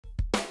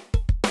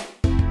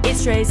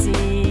It's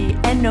Tracey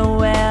and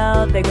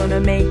Noelle. They're gonna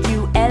make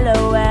you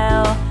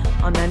LOL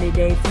on 90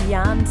 Day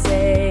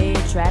Fiance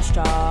Trash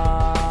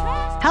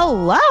Talk.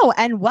 Hello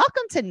and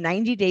welcome to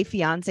 90 Day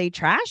Fiance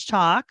Trash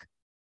Talk.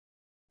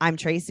 I'm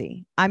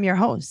Tracey. I'm your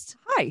host.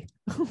 Hi.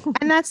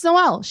 And that's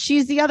Noelle.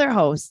 She's the other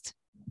host.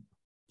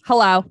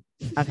 Hello.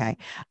 Okay.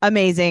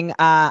 Amazing.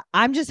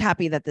 I'm just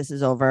happy that this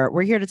is over.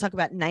 We're here to talk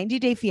about 90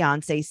 Day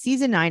Fiance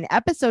Season 9,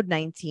 Episode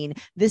 19.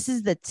 This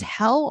is the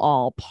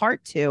tell-all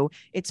Part 2.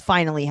 It's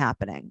finally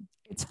happening.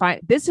 It's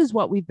fine. This is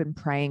what we've been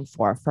praying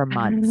for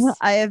months.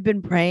 I have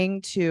been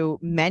praying to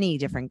many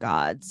different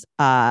gods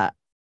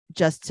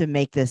just to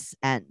make this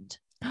end.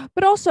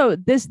 But also,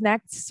 this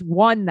next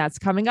one that's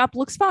coming up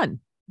looks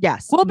fun.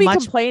 Yes. We'll be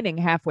complaining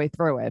halfway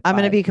through it. I'm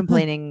going to be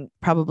complaining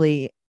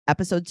probably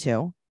Episode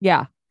 2.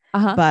 Yeah.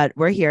 But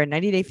we're here,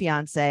 90 Day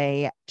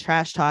Fiance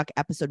Trash Talk,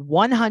 episode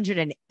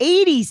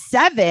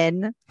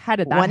 187. How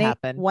did that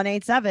happen?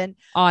 187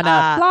 on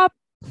a flop.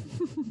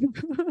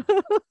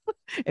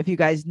 If you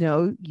guys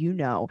know, you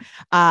know.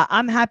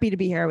 I'm happy to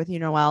be here with you,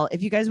 Noelle.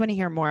 If you guys want to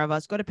hear more of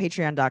us, go to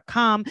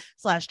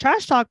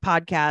patreon.com/trash talk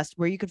podcast,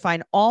 where you can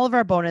find all of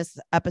our bonus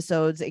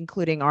episodes,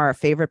 including our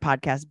favorite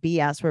podcast,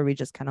 BS, where we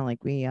just kind of like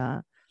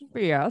BS.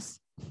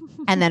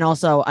 And then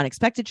also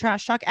Unexpected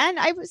Trash Talk. And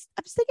I was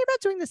thinking about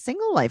doing the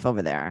single life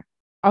over there.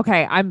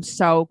 Okay, I'm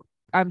so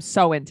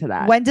into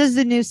that. When does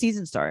the new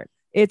season start?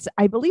 It's,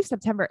 I believe,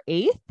 September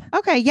 8th.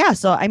 Okay, yeah.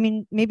 So I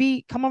mean,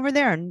 maybe come over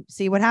there and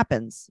see what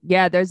happens.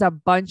 Yeah, there's a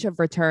bunch of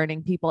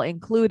returning people,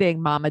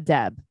 including Mama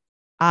Deb.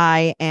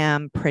 I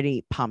am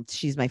pretty pumped.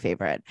 She's my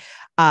favorite.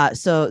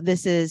 So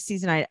this is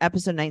season 9,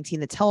 episode 19,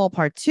 the tell-all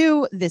part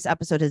 2. This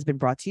episode has been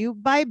brought to you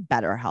by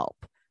BetterHelp.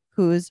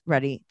 Who's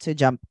ready to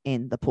jump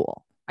in the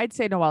pool? I'd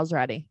say Noelle's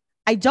ready.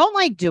 I don't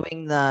like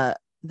doing the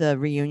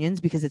reunions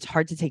because it's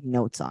hard to take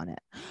notes on it.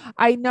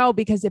 I know,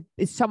 because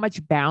it's so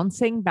much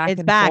bouncing back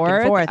and back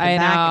forth. And forth and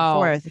back and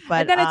forth.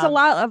 But and then it's a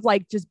lot of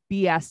like just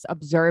BS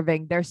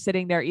observing. They're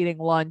sitting there eating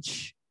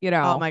lunch, you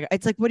know. Oh my God.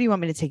 It's like, what do you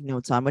want me to take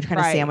notes on? What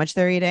kind of sandwich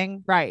they're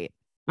eating? Right.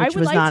 I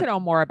would like to know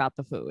more about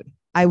the food.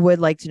 I would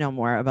like to know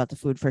more about the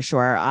food for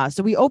sure.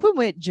 So we open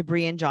with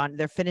Jabri and John.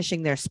 They're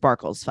finishing their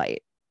Sparkles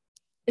fight.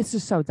 It's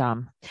just so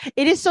dumb.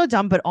 It is so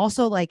dumb, but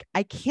also like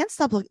I can't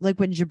stop like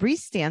when Jabri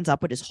stands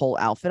up with his whole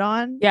outfit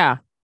on. Yeah,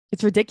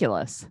 it's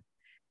ridiculous.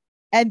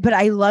 But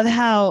I love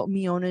how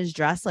Miona's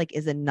dress like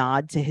is a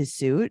nod to his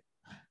suit.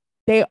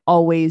 They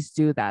always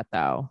do that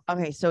though.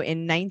 Okay, so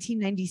in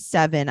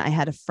 1997, I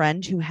had a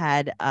friend who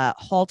had a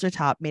halter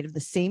top made of the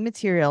same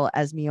material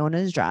as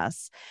Miona's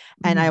dress,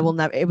 and I will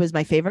never. It was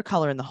my favorite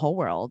color in the whole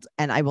world,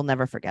 and I will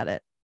never forget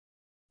it.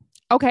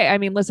 Okay, I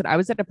mean, listen, I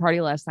was at a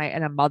party last night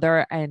and a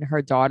mother and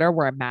her daughter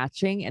were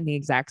matching in the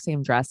exact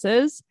same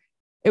dresses.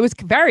 It was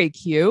very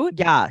cute.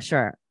 Yeah,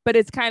 sure. But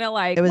it's kind of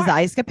like... It was the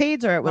Ice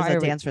Capades or it was a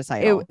dance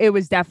recital? It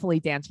was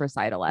definitely dance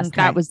recital-esque.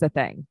 Okay. That was the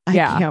thing. I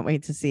Yeah. can't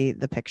wait to see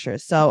the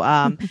pictures. So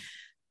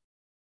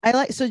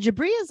so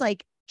Jabri is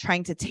like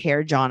trying to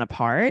tear John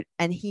apart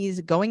and he's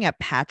going at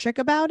Patrick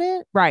about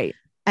it. Right.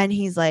 And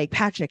he's like,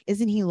 Patrick,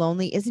 isn't he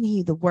lonely? Isn't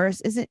he the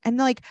worst? And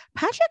like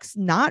Patrick's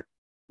not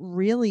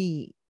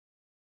really...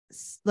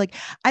 like,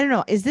 I don't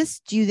know.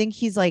 Do you think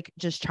he's like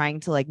just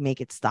trying to like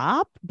make it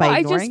stop by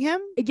ignoring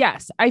him?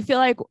 Yes. I feel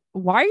like,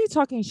 why are you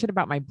talking shit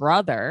about my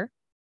brother?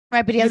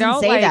 Right. But he doesn't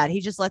say that. He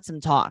just lets him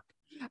talk.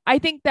 I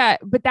think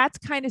but that's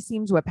kind of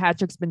seems what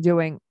Patrick's been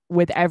doing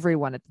with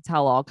everyone at the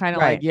tell-all. Kind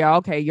of like, yeah,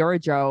 okay, you're a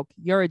joke.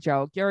 You're a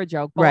joke. You're a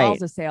joke.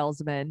 Ball's a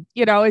salesman.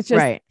 You know, it's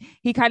just,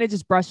 he kind of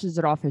just brushes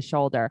it off his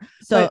shoulder.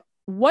 So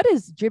what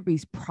is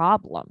Jibri's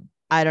problem?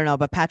 I don't know,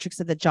 but Patrick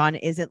said that John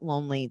isn't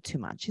lonely too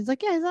much. He's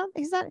like, yeah,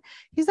 he's not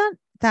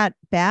that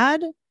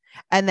bad.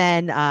 And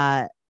then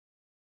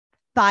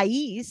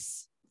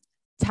Thais,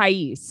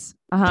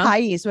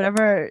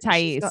 whatever,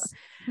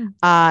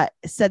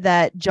 said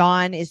that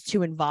John is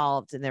too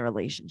involved in their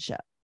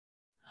relationship.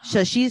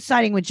 So she's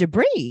siding with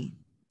Jabri.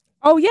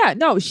 Oh yeah,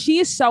 no, she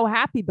is so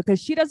happy because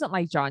she doesn't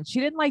like John. She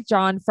didn't like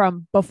John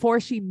from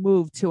before she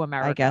moved to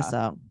America. I guess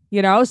so.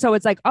 You know, so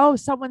it's like, oh,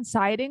 someone's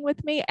siding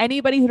with me.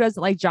 Anybody who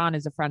doesn't like John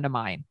is a friend of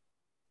mine.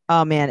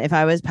 Oh man, if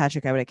I was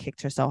Patrick, I would have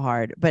kicked her so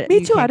hard. But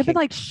me too. I'd have been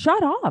like,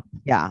 shut up.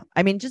 Yeah,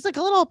 I mean, just like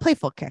a little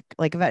playful kick,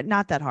 like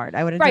not that hard.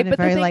 I would have done it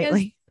very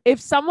lightly.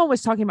 If someone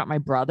was talking about my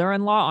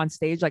brother-in-law on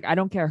stage, like I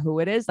don't care who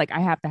it is, like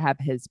I have to have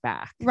his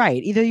back.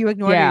 Right. Either you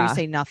ignore it or you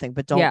say nothing,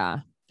 but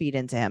don't feed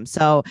into him.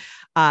 So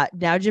now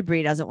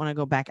Jabri doesn't want to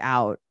go back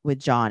out with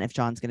John if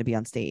John's going to be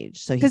on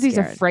stage. So because he's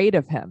afraid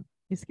of him.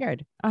 He's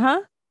scared.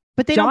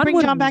 But they don't bring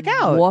John back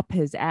out. Whoop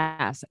his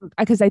ass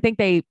because I think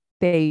they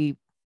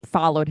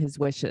followed his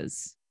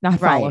wishes. Not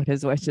followed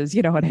his wishes.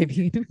 You know what I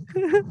mean?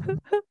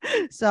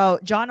 So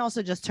John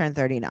also just turned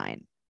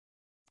 39.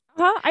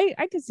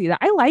 I can see that.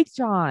 I like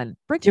John.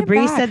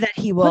 Jabri said that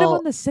he will put him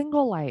on the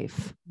single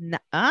life.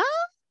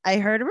 I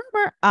heard a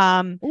rumor.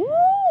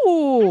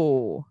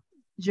 Ooh.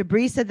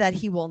 Jabri said that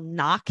he will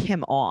knock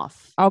him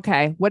off.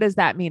 Okay. What does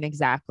that mean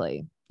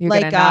exactly? You're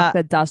like, gonna knock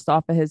the dust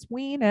off of his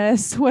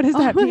weenus. What does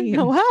that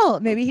mean? Well,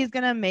 maybe he's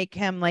gonna make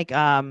him like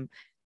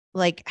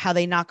like how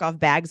they knock off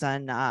bags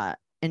on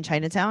in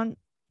Chinatown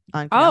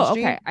on Canal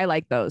Street. Okay. I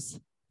like those.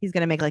 He's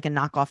gonna make like a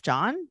knockoff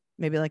John,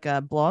 maybe like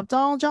a blow up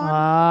doll John.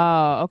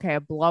 Oh, okay.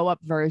 A blow up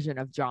version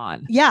of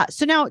John. Yeah.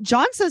 So now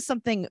John says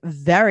something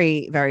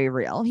very, very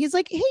real. He's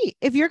like, hey,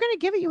 if you're gonna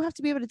give it, you have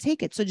to be able to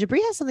take it. So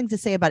Jabri has something to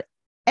say about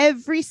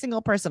every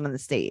single person on the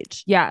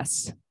stage.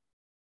 Yes.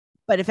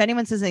 But if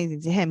anyone says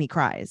anything to him, he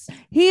cries.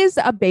 He's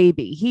a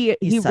baby. He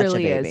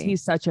really is.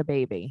 He's such a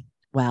baby.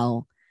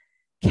 Well,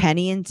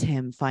 Kenny and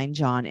Tim find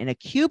John in a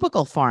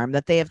cubicle farm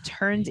that they have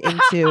turned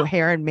into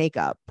hair and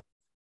makeup.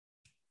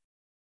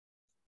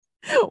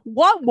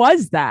 What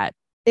was that?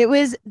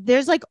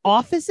 There's like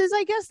offices,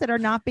 I guess, that are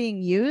not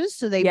being used.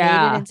 So they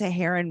made it into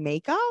hair and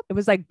makeup. It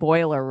was like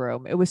boiler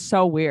room. It was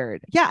so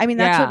weird. Yeah. I mean,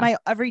 that's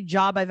what every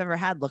job I've ever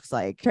had looks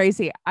like.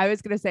 Tracey, I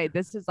was going to say,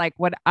 this is like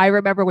what I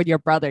remember when your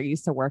brother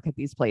used to work at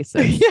these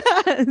places.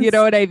 Yes. You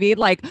know what I mean?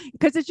 Like,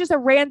 because it's just a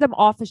random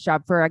office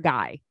job for a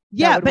guy.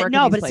 Yeah. But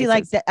no, but see,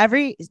 like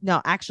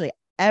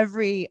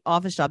every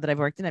office job that I've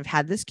worked in, I've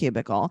had this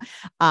cubicle.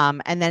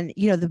 And then,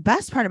 the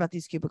best part about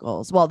these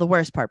cubicles, well, the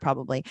worst part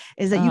probably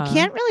is that you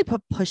can't really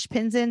put push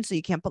pins in. So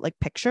you can't put like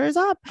pictures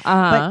up,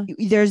 but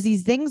there's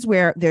these things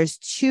where there's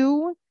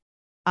two,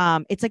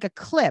 it's like a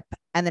clip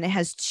and then it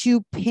has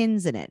two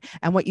pins in it.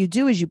 And what you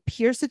do is you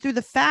pierce it through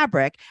the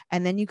fabric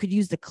and then you could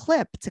use the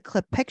clip to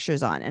clip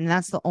pictures on. And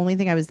that's the only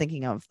thing I was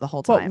thinking of the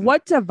whole time. But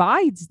what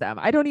divides them?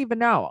 I don't even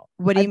know.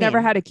 What do you I've mean?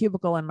 never had a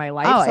cubicle in my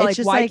life. Oh, so it's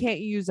just why can't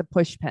you use a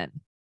push pin?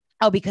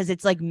 Oh, because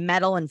it's like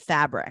metal and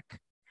fabric.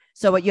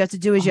 So what you have to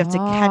do is you have to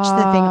catch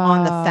the thing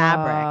on the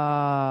fabric.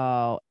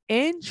 Oh,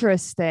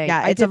 interesting.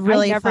 Yeah, I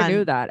never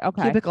knew that.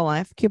 Okay.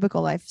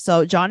 Cubicle life.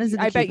 So John is in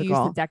the I bet cubicle.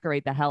 you used to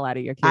decorate the hell out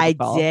of your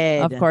cubicle. I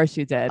did. Of course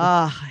you did.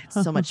 Oh,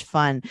 it's so much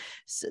fun.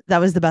 So that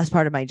was the best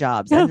part of my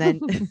jobs. And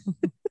then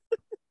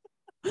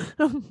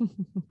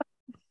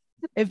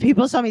if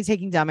people saw me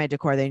taking down my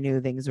decor, they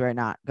knew things were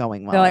not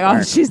going well. They're like,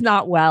 oh, she's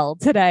not well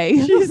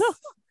today.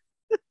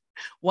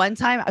 One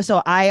time,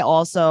 so I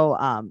also,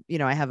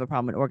 I have a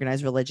problem with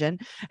organized religion,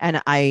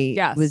 and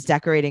I was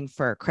decorating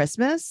for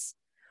Christmas.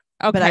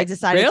 Okay, but I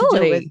decided to do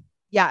it with,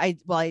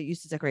 I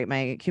used to decorate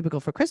my cubicle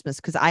for Christmas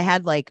because I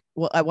had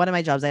at one of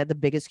my jobs, I had the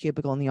biggest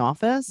cubicle in the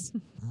office.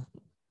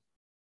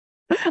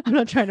 I'm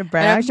not trying to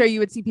brag. And I'm sure you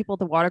would see people at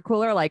the water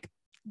cooler like,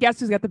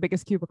 guess who's got the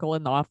biggest cubicle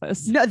in the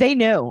office? No, they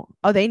knew.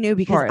 Oh, they knew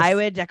because I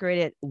would decorate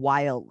it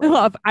wildly.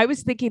 I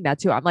was thinking that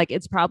too. I'm like,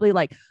 it's probably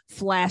like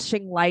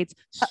flashing lights,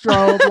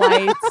 strobe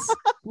lights,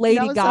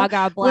 Lady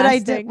Gaga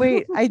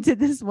blasting. I did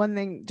this one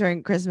thing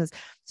during Christmas.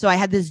 So I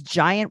had this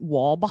giant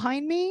wall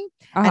behind me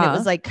and it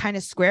was like kind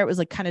of square. It was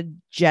like kind of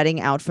jetting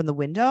out from the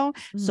window.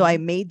 Mm-hmm. So I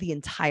made the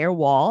entire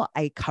wall.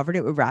 I covered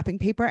it with wrapping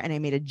paper and I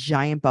made a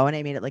giant bow and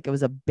I made it like it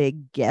was a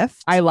big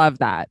gift. I love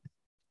that.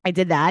 I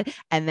did that.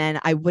 And then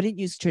I wouldn't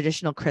use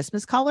traditional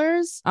Christmas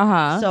colors. So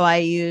I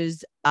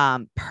used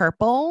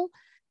purple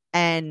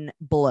and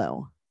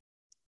blue.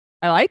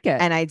 I like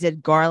it. And I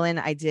did garland.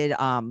 I did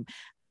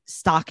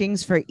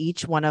stockings for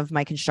each one of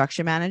my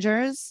construction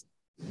managers.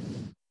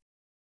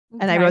 Okay.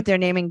 And I wrote their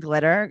name in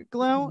glitter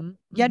glue. Mm-hmm.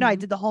 Yeah, no, I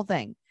did the whole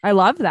thing. I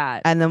love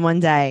that. And then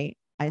one day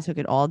I took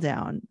it all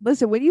down.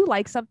 Listen, when you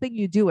like something,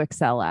 you do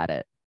excel at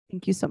it.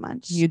 Thank you so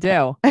much. You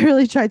do. I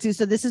really tried to.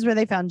 So this is where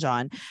they found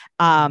John.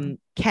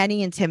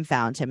 Kenny and Tim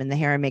found him in the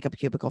hair and makeup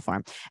cubicle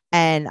farm.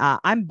 And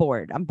I'm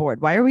bored.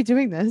 Why are we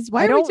doing this?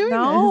 Why are we doing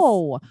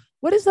this?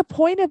 What is the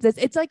point of this?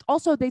 It's like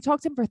also they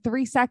talked to him for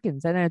 3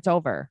 seconds and then it's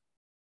over.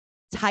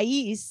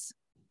 Thais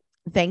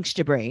thanks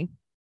Jabri.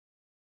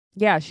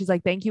 Yeah, she's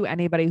like, thank you,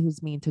 anybody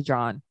who's mean to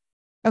John.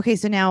 Okay,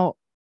 so now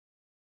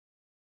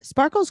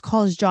Sparkles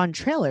calls John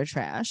trailer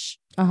trash.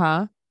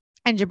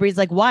 And Jabri's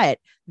like, what?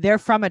 They're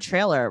from a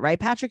trailer, right?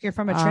 Patrick, you're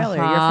from a trailer.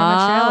 You're from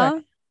a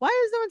trailer. Why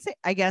does no one say?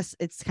 I guess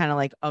it's kind of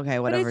like, okay,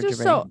 whatever. But it's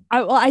just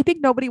I think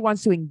nobody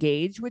wants to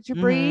engage with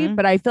Jabri,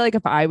 but I feel like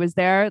if I was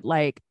there,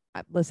 like,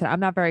 listen, I'm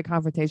not very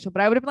confrontational,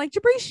 but I would have been like,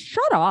 Jabri,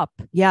 shut up.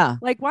 Yeah.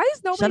 Like, why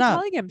is nobody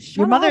telling him?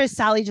 Your mother is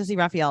Sally Jesse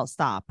Raphael.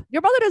 Stop.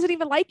 Your mother doesn't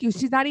even like you.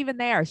 She's not even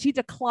there. She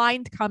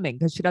declined coming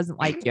because she doesn't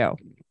like you.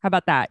 How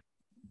about that?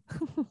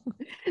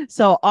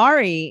 So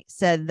Ari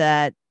said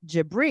that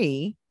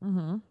Jabri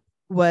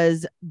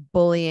was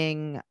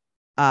bullying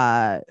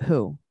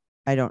who?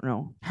 I don't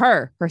know.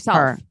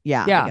 Herself.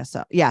 Yeah, I guess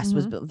so. Yes,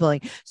 was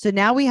bullying. So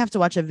now we have to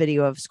watch a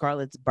video of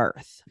Scarlett's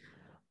birth.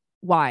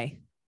 Why?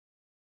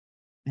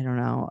 I don't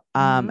know.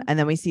 And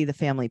then we see the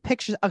family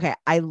pictures. Okay,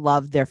 I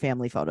love their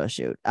family photo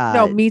shoot.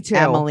 No, me too.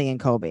 Emily and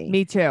Kobe.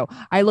 Me too.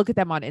 I look at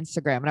them on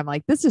Instagram and I'm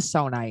like, this is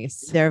so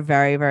nice. They're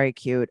very, very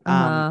cute.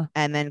 And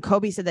then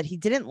Kobe said that he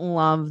didn't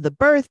love the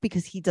birth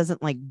because he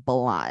doesn't like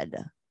blood.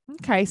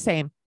 Okay,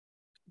 same.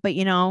 But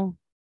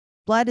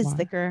blood is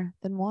thicker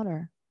than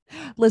water.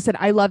 Listen,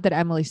 I love that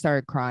Emily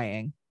started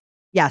crying.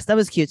 Yes, that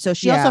was cute. So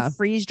she also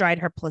freeze dried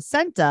her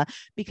placenta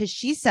because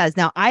she says,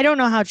 now I don't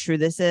know how true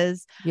this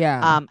is.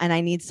 Yeah. And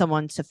I need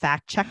someone to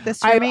fact check this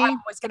for me. I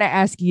was going to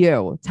ask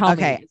you. Tell me.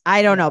 Okay.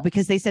 I don't know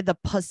because they said the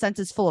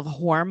placenta is full of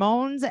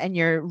hormones and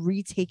you're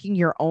retaking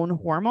your own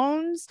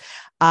hormones.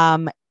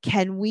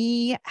 Can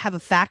we have a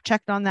fact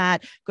checked on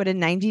that? Go to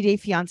 90 Day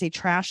Fiance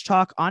Trash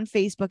Talk on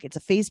Facebook. It's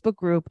a Facebook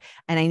group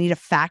and I need a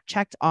fact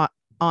checked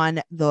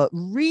on the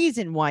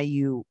reason why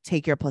you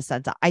take your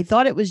placenta. I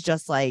thought it was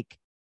just like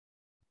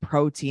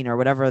protein or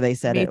whatever they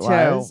said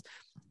was.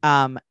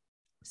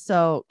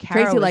 So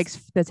Tracey likes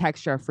the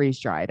texture of freeze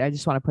dried. I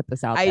just want to put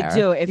this out there. I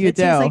do. If it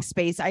tastes like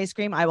space ice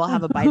cream, I will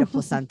have a bite of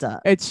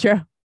placenta. It's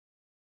true.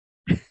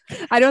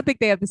 I don't think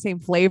they have the same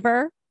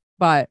flavor,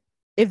 but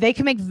if they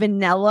can make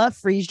vanilla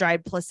freeze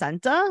dried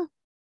placenta,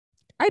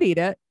 I'd eat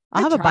it.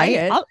 I'll have a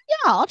bite.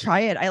 I'll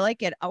try it. I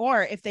like it.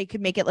 Or if they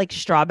could make it like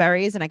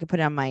strawberries and I could put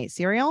it on my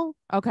cereal.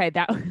 Okay,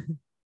 that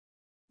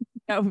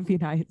would be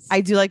nice. I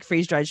do like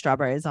freeze dried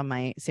strawberries on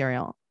my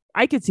cereal.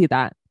 I could see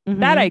that.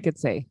 Mm-hmm. That I could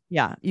see.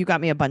 Yeah. You got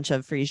me a bunch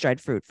of freeze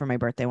dried fruit for my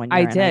birthday one year.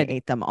 I did. I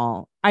ate them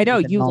all. I know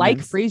you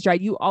like freeze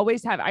dried. You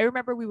always have. I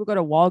remember we would go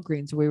to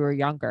Walgreens when we were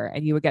younger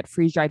and you would get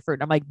freeze dried fruit.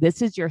 And I'm like,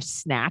 this is your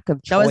snack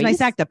of choice. That was my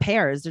snack. The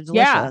pears. They're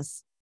delicious. Yeah.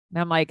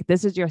 And I'm like,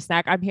 this is your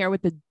snack. I'm here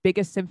with the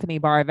biggest symphony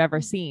bar I've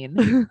ever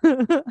seen.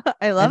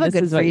 I love a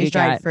good freeze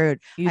dried fruit.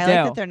 I like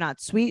that they're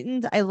not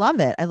sweetened. I love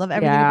it. I love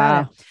everything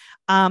about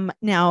it.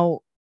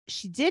 Now,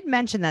 she did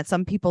mention that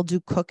some people do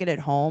cook it at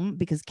home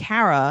because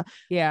Kara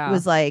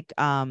was like,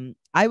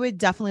 I would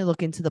definitely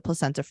look into the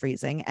placenta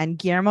freezing. And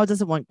Guillermo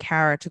doesn't want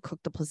Kara to cook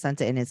the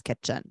placenta in his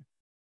kitchen.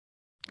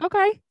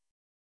 Okay.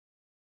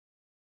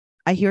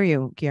 I hear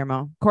you,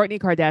 Guillermo. Kourtney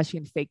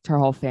Kardashian faked her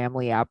whole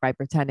family out by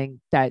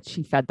pretending that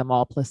she fed them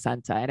all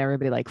placenta and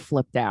everybody like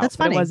flipped out. That's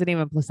funny. It wasn't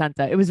even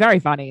placenta. It was very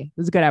funny. It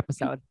was a good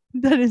episode.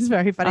 That is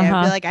very funny.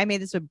 I'd be like, I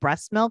made this with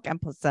breast milk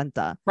and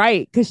placenta.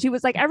 Right. Because she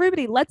was like,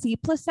 everybody, let's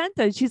eat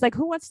placenta. And she's like,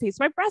 who wants to taste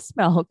my breast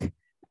milk?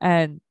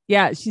 And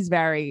yeah, she's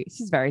very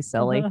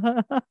silly.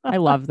 I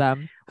love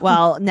them.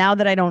 Well, now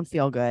that I don't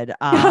feel good,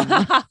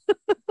 a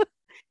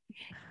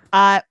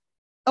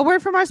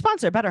word from our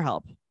sponsor,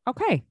 BetterHelp.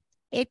 Okay.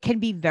 It can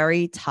be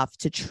very tough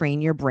to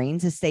train your brain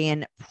to stay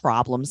in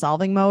problem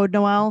solving mode,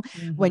 Noelle,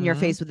 when you're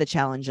faced with a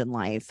challenge in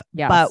life.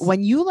 Yes. But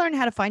when you learn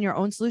how to find your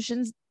own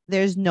solutions,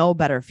 there's no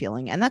better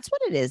feeling. And that's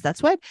what it is.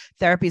 That's what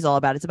therapy is all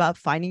about. It's about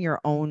finding your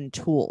own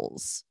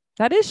tools.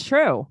 That is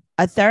true.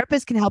 A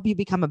therapist can help you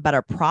become a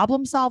better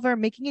problem solver,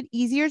 making it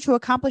easier to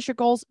accomplish your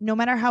goals, no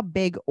matter how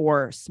big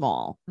or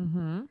small.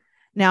 Mm-hmm.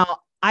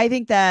 Now, I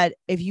think that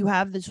if you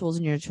have the tools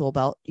in your tool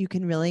belt, you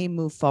can really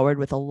move forward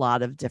with a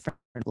lot of different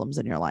problems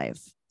in your life.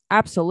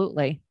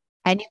 Absolutely.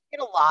 And you get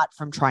a lot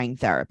from trying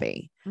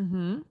therapy.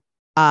 Mm-hmm.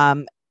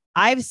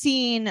 I've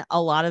seen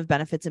a lot of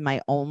benefits in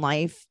my own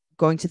life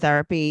going to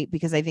therapy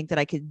because I think that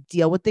I could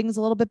deal with things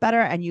a little bit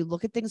better and you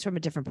look at things from a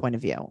different point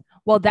of view.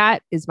 Well,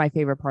 that is my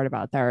favorite part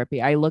about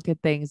therapy. I look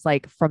at things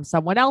like from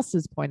someone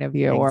else's point of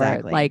view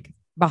or like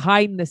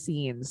behind the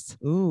scenes.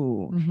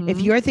 Ooh.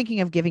 If you're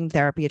thinking of giving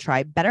therapy a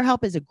try,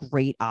 BetterHelp is a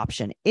great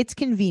option. It's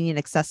convenient,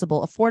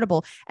 accessible,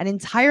 affordable, and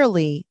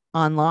entirely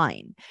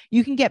online.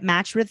 You can get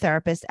matched with a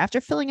therapist after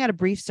filling out a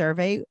brief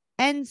survey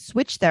and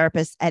switch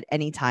therapists at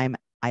any time.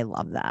 I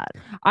love that.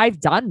 I've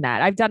done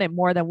that. I've done it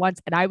more than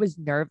once. And I was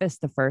nervous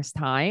the first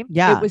time.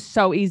 Yeah. It was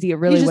so easy. It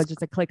really was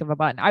just a click of a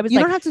button. I was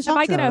like, don't have to talk am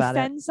I going to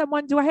offend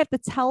someone? Do I have to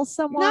tell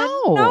someone?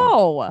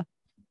 No.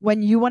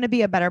 When you want to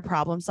be a better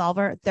problem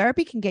solver,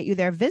 therapy can get you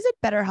there. Visit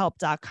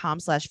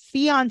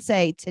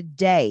BetterHelp.com/fiance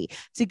today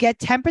to get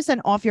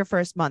 10% off your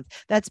first month.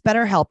 That's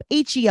BetterHelp,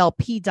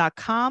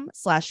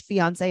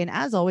 HELP.com/fiance. And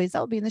as always, that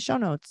will be in the show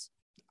notes.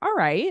 All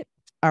right.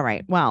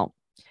 Well,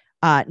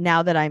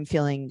 now that I'm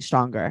feeling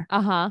stronger.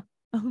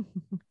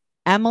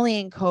 Emily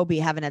and Kobe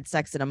haven't had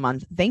sex in a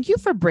month. Thank you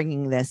for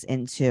bringing this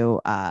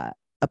into a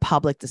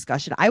public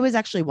discussion. I was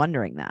actually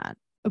wondering that.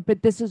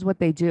 But this is what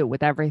they do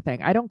with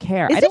everything. I don't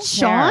care. Is it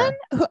Sean?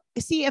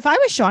 See, if I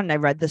was Sean and I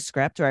read the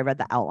script or I read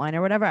the outline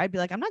or whatever, I'd be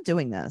like, I'm not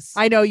doing this.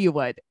 I know you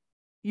would.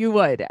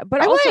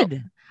 But I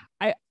would.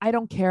 I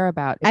don't care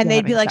about it. And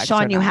they'd be like,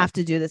 Sean, you have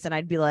to do this. And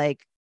I'd be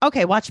like,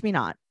 okay, watch me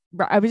not.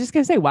 I was just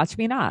going to say, watch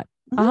me not.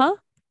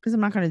 Because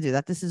I'm not going to do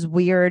that. This is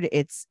weird.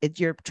 It's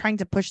you're trying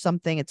to push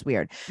something. It's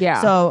weird.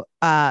 Yeah. So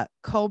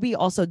Kobe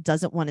also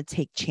doesn't want to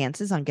take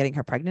chances on getting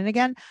her pregnant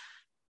again.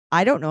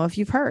 I don't know if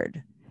you've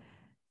heard.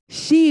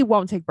 She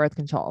won't take birth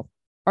control.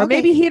 Or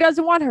maybe he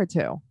doesn't want her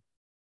to.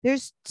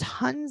 There's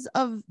tons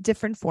of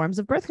different forms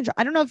of birth control.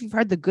 I don't know if you've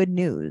heard the good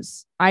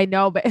news. I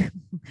know, but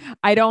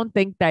I don't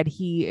think that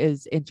he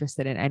is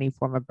interested in any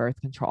form of birth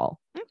control.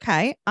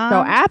 Okay. So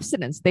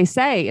abstinence, they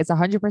say it's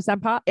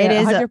 100%. It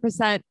is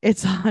 100%.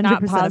 It's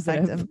 100%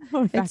 positive.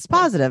 effective. It's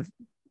positive.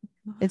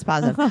 It's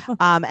positive.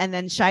 And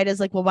then Shida's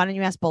like, well, why don't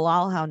you ask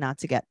Bilal how not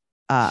to get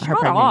her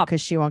pregnant? Because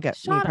she won't get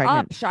me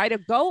pregnant. Shut up,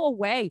 Shida. Go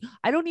away.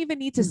 I don't even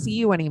need to see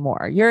you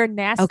anymore. You're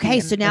nasty.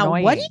 Okay, so now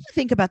annoying. What do you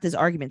think about this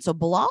argument? So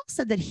Bilal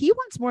said that he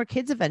wants more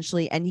kids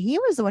eventually, and he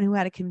was the one who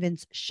had to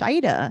convince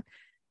Shida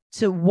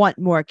to want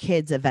more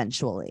kids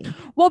eventually?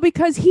 Well,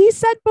 because he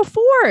said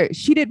before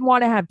she didn't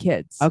want to have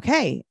kids.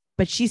 Okay.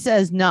 But she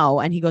says no.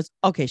 And he goes,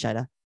 okay,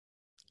 Shida.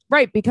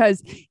 Right.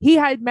 Because he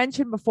had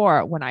mentioned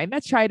before, when I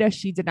met Shida,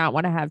 she did not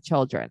want to have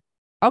children.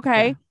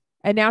 Okay. Yeah.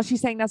 And now she's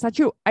saying that's not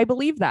true. I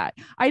believe that.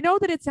 I know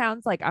that it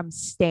sounds like I'm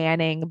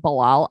standing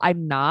Bilal.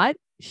 I'm not.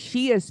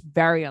 She is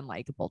very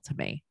unlikable to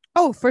me.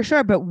 Oh, for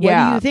sure. But what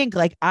do you think?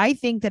 Like, I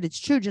think that it's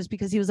true just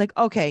because he was like,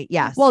 okay,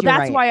 yes. Well,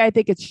 that's why I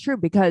think it's true,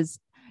 because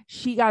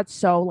she got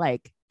so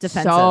like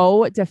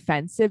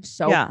defensive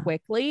so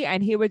quickly.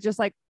 And he was just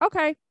like,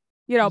 okay,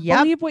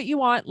 believe what you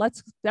want.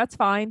 That's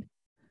fine.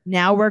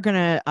 Now we're going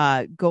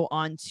to go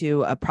on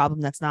to a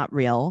problem that's not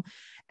real.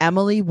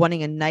 Emily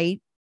wanting a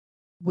night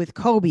with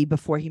Kobe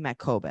before he met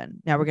Coben.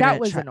 Now we're going to.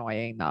 That was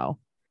annoying though.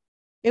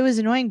 It was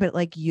annoying, but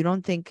like, you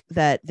don't think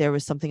that there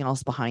was something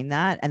else behind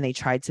that? And they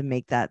tried to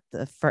make that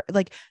the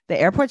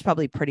airport's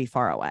probably pretty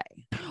far away.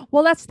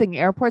 Well, that's the thing.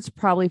 Airport's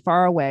probably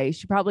far away.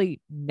 She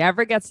probably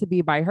never gets to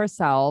be by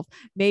herself.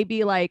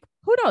 Maybe like,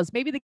 who knows?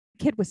 Maybe the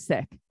kid was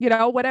sick,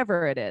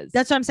 whatever it is.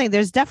 That's what I'm saying.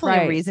 There's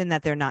definitely a reason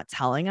that they're not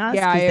telling us,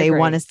 because they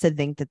want us to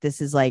think that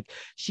this is like,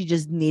 she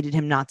just needed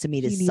him not to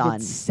meet his son.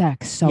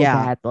 Sex so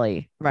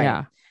badly. Right.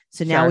 Yeah.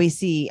 So now we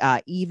see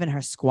Eve and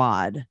her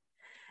squad.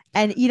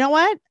 And you know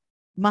what?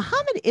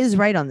 Muhammad is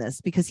right on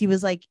this, because he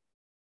was like,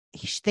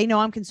 they know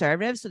I'm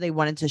conservative, so they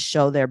wanted to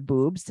show their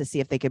boobs to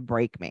see if they could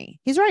break me.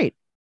 He's right.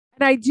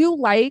 And I do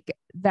like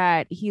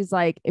that he's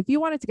like, if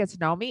you wanted to get to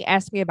know me,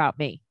 ask me about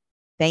me.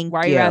 Why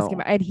are you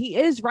asking? And he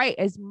is right.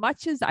 As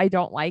much as I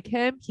don't like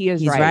him,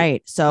 he's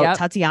right. So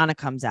Tatiana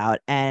comes out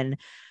and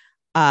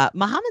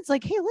Muhammad's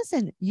like, hey,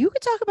 listen, you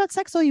could talk about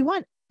sex all you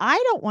want.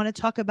 I don't want to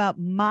talk about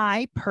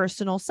my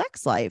personal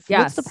sex life.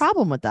 Yes. What's the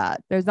problem with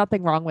that? There's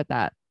nothing wrong with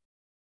that.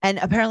 And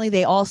apparently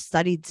they all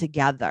studied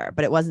together,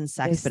 but it wasn't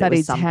sex, but it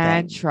was something.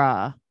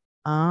 Tantra.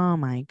 Oh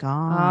my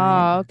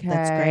God. Oh, okay.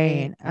 That's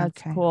great.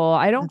 That's cool.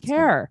 I don't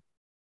care.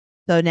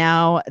 Good. So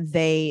now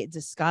they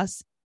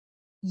discuss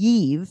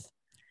Eve,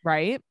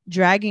 right?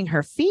 Dragging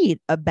her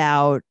feet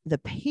about the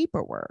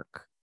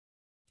paperwork.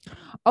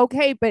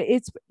 Okay, but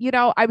it's,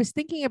 I was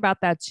thinking about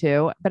that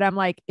too, but I'm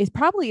like, it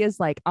probably is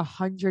like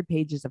 100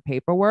 pages of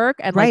paperwork,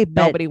 and like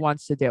nobody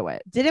wants to do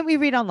it. Didn't we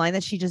read online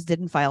that she just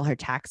didn't file her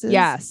taxes?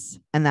 Yes.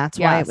 And that's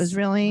why it was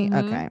really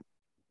okay.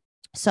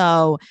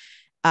 So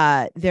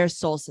they're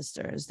soul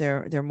sisters.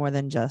 They're more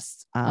than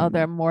just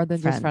they're more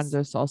than friends. Just friends.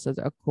 They're soul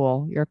sisters. Oh,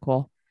 cool. You're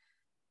cool.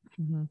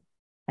 Mm-hmm.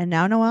 And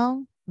now,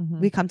 Noelle,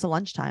 we come to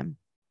lunchtime.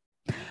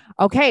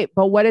 Okay,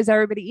 but what is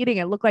everybody eating?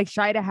 It looked like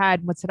Shida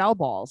had mozzarella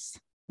balls.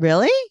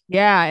 Really?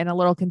 Yeah, in a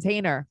little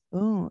container.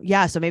 Oh,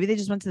 yeah. So maybe they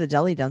just went to the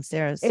deli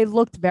downstairs. It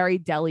looked very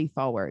deli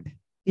forward.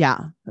 Yeah,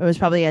 it was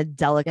probably a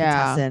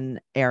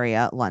delicatessen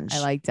area lunch. I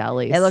like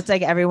delis. It looked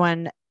like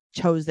everyone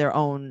chose their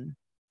own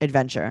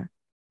adventure.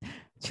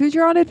 Choose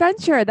your own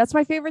adventure. That's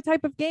my favorite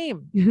type of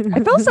game.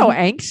 I feel so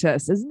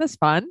anxious. Isn't this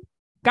fun?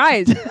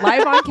 Guys,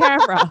 live on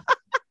camera.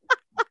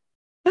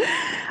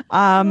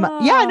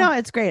 Yeah, no,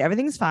 it's great.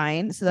 Everything's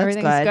fine. So that's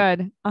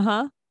good.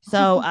 Uh-huh.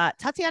 So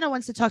Tatiana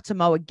wants to talk to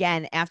Mo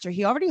again after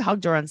he already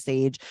hugged her on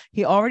stage.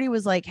 He already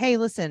was like, hey,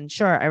 listen,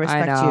 sure, I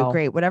respect you.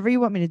 Great. Whatever you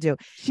want me to do.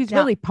 She's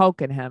really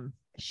poking him.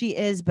 She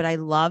is, but I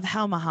love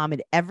how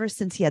Muhammad, ever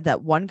since he had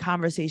that one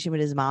conversation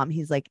with his mom,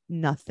 he's like,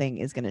 nothing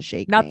is going to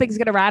shake me. Nothing's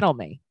going to rattle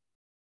me.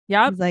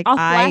 Yeah. He's like, I'll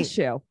flash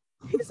you.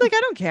 He's like,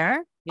 I don't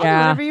care. I'll do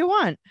whatever you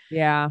want.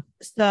 Yeah.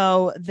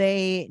 So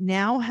they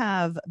now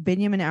have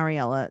Binyam and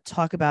Ariella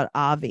talk about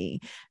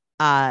Avi.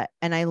 And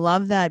I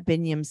love that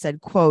Binyam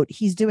said, quote,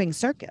 he's doing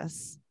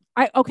circus.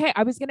 I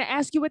was going to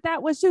ask you what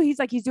that was too. He's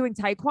like, he's doing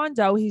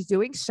taekwondo. He's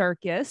doing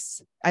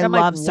circus. I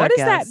love circus. What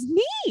does that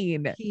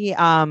mean? He,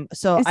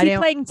 so is he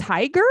playing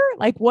tiger?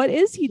 Like, what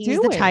is he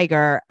doing? He's the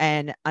tiger.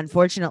 And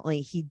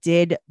unfortunately he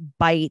did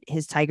bite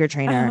his tiger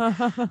trainer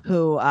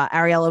who,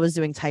 Ariella was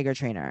doing tiger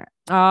trainer.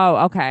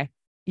 Oh, okay.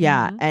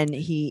 Yeah. Mm-hmm. And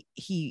he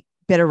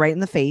bit her right in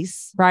the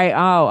face. Right.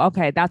 Oh,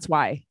 okay. That's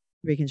why.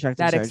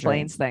 Reconstructive surgery.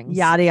 Explains things.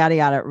 Yada, yada,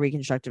 yada.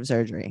 Reconstructive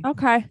surgery.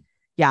 Okay.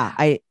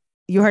 Yeah.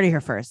 You heard it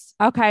here first.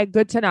 Okay.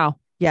 Good to know.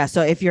 Yeah.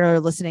 So if you're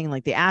listening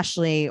like the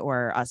Ashley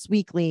or Us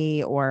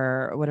Weekly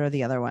or what are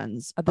the other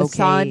ones? The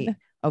Sun.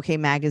 Okay.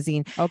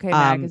 Magazine. Okay.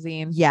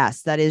 Magazine.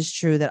 Yes, that is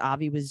true that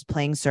Avi was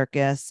playing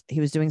circus. He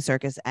was doing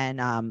circus and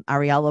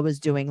Ariella was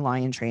doing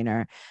lion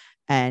trainer.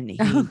 And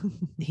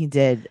he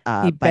did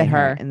he bit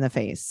her in the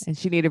face. And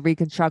she needed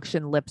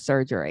reconstruction lip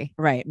surgery.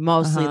 Right.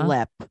 Mostly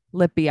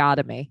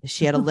Lipiotomy.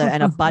 She had a lip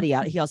and a buddy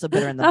out. He also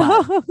bit her in the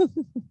butt.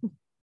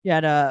 He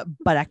had a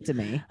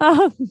buttectomy.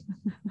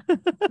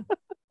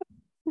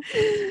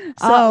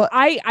 So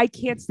I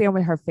can't stand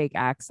with her fake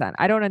accent.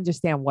 I don't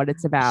understand what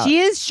it's about. She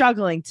is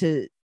struggling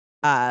to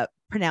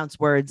pronounce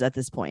words at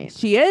this point.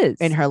 She is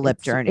in her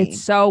lip journey.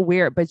 It's so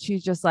weird, but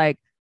she's just like,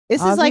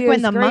 this is like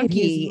when the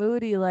monkey. He's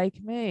moody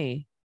like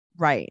me.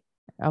 Right.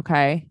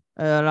 Okay.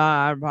 This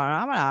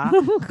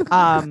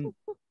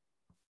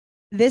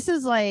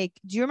is like,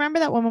 do you remember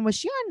that woman? Was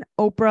she on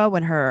Oprah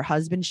when her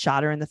husband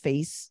shot her in the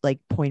face, like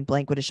point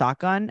blank with a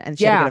shotgun, and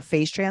she had to get a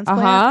face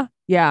transplant?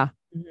 Yeah.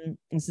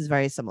 This is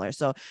very similar.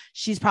 So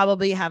she's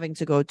probably having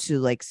to go to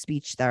like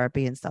speech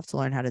therapy and stuff to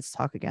learn how to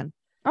talk again.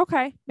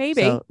 Okay,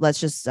 maybe. So let's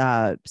just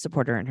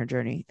support her in her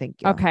journey.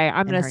 Thank you. Okay,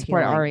 I'm going to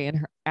support healing. Ari and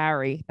her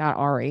Ari, not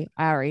Ari.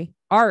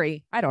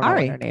 Ari. I don't know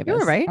what her name you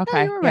is. Were right. Okay,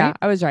 no, you were yeah, right.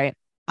 I was right.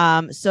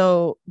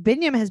 So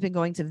Binyam has been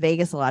going to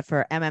Vegas a lot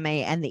for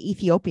MMA and the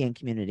Ethiopian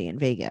community in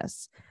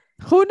Vegas.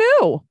 Who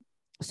knew?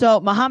 So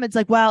Muhammad's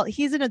like, well,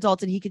 he's an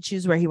adult and he could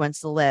choose where he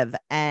wants to live.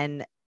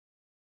 And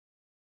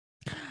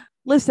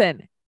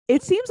listen,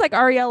 it seems like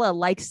Ariella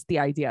likes the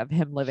idea of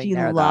him living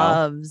there. She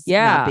loves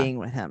not being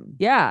with him.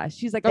 Yeah.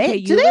 She's like,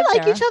 okay, do they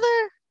like each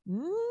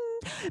other?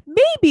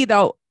 Maybe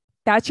though.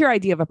 That's your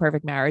idea of a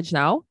perfect marriage,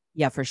 no?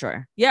 Yeah, for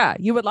sure. Yeah,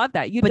 you would love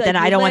that. But then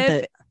I don't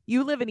want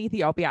you live in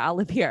Ethiopia, I'll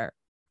live here.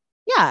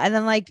 Yeah, and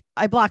then like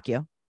I block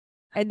you.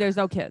 And there's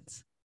no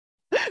kids.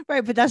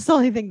 Right, but that's the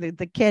only thing that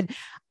the kid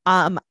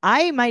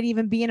I might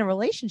even be in a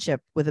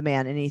relationship with a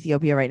man in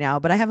Ethiopia right now,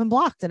 but I haven't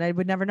blocked and I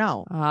would never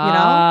know.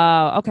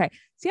 Oh, okay.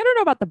 See, I don't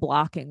know about the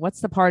blocking.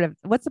 What's the point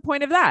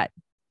of that?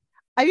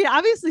 I mean,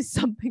 obviously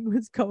something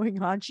was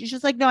going on. She's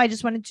just like, no, I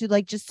just wanted to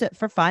like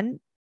for fun.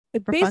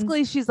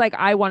 Basically, she's like,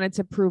 I wanted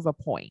to prove a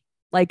point.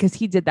 Like, because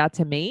he did that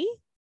to me.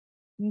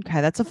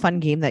 Okay, that's a fun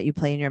game that you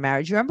play in your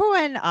marriage. You remember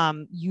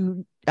when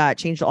you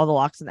changed all the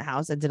locks in the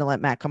house and didn't let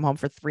Matt come home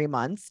for 3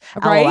 months?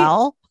 Right?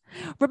 LOL.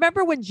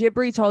 Remember when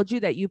Jibri told you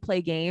that you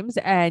play games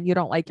and you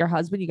don't like your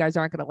husband, you guys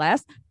aren't going to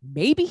last?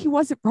 Maybe he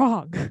wasn't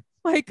wrong.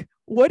 Like,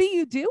 what are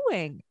you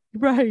doing?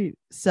 Right.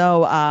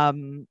 So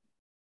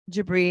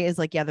Jibri is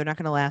like, yeah, they're not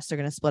going to last. They're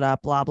going to split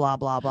up, blah, blah,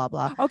 blah, blah,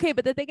 blah. Okay.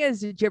 But the thing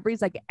is,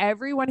 Jibri's like,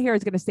 everyone here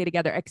is going to stay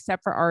together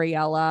except for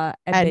Ariella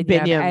and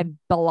Binyam and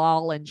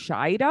Bilal and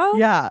Shida.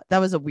 Yeah. That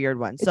was a weird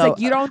one. It's so like,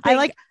 you don't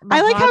think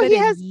I like how he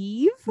has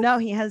Eve? No,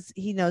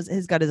 he knows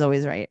his gut is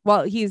always right.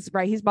 Well, he's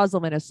right. He's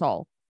Muslim in his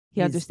soul.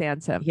 He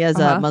understands him. He has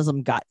a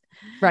Muslim gut.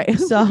 Right.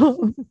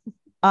 So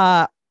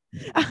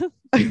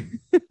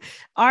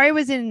Ari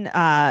was in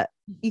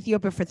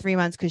Ethiopia for 3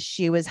 months because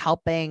she was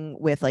helping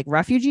with like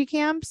refugee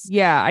camps.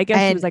 Yeah, I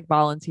guess she was like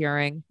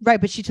volunteering.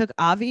 Right, but she took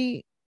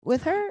Avi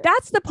with her.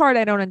 That's the part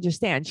I don't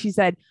understand. She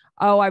said,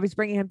 "Oh, I was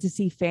bringing him to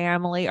see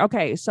family."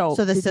 Okay, so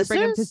the sisters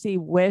bring him to see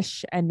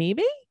Wish and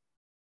Mimi.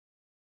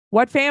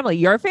 What family?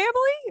 Your family?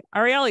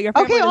 Ariella, your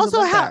family. Okay,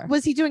 also, how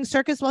was he doing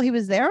circus while he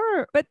was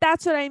there? But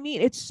that's what I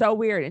mean. It's so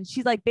weird. And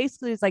she's like,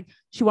 basically, it's like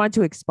she wanted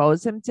to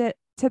expose him to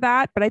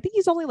that. But I think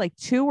he's only like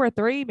 2 or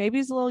 3. Maybe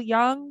he's a little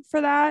young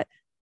for that.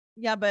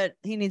 Yeah, but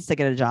he needs to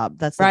get a job.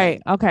 That's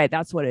right. Okay,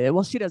 that's what it is.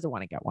 Well, she doesn't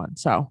want to get one.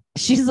 So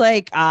she's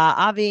like,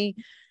 Avi,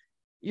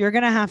 you're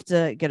going to have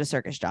to get a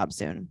circus job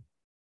soon.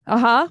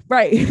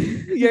 Right.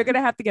 You're going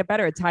to have to get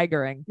better at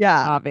tigering.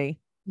 Yeah. Avi.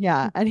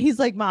 Yeah. And he's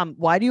like, Mom,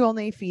 why do you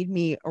only feed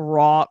me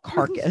raw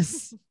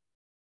carcass?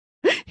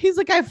 He's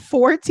like, I have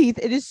 4 teeth.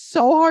 It is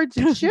so hard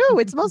to chew.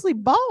 It's mostly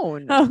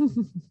bone.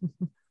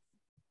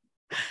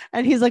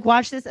 And he's like,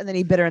 watch this. And then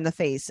he bit her in the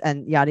face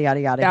and yada, yada,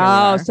 yada.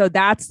 Oh, so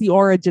that's the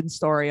origin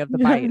story of the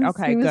bite.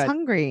 Okay, he was good.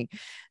 hungry.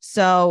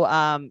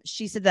 So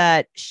she said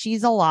that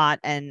she's a lot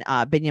and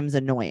Binyam's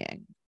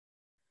annoying.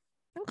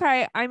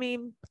 Okay. I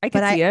mean, I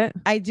can see it.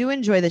 I do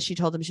enjoy that she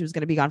told him she was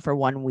going to be gone for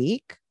 1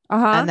 week.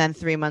 And then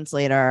 3 months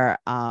later.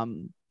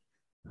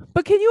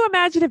 But can you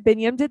imagine if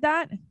Binyam did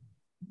that?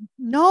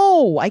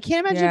 No, I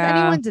can't imagine if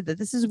anyone did that.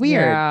 This is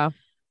weird.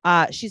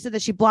 Yeah. She said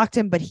that she blocked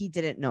him, but he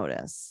didn't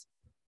notice.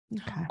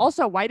 Okay.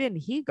 Also, why didn't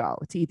he go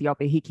to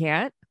Ethiopia? He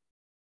can't.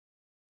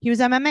 He was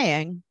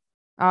MMAing.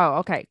 Oh,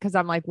 okay. Because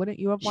I'm like, wouldn't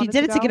you have? She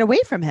did it to get away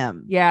from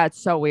him. Yeah, it's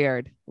so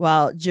weird.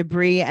 Well,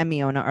 Jibri and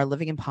Miona are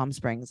living in Palm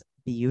Springs.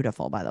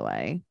 Beautiful, by the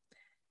way.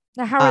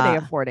 Now, how are they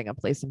affording a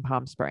place in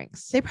Palm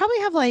Springs? They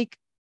probably have like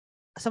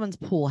someone's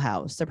pool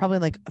house. They're probably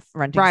like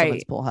renting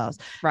someone's pool house.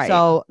 Right.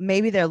 So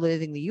maybe they're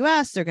leaving the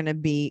US. They're going to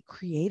be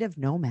creative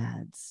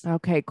nomads.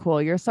 Okay,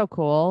 cool. You're so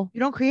cool. You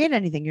don't create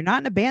anything. You're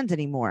not in a band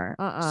anymore.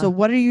 So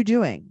what are you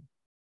doing?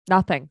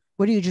 Nothing.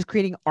 What are you just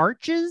creating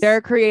arches? They're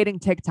creating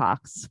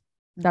TikToks.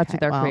 That's what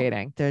they're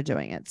creating. They're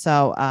doing it.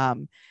 So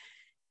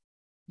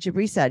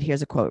Jibri said,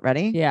 here's a quote.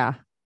 Ready? Yeah.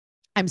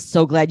 I'm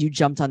so glad you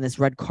jumped on this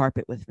red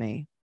carpet with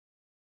me.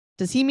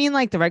 Does he mean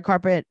like the red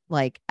carpet,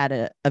 like at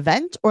an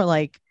event or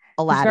like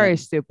Aladdin? He's very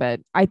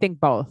stupid. I think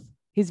both.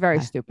 He's very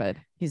stupid.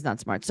 He's not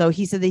smart. So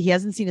he said that he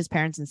hasn't seen his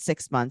parents in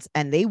 6 months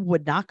and they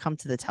would not come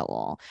to the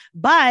tell-all.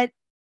 But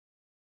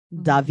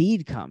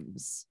David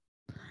comes.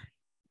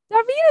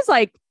 David is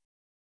like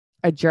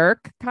a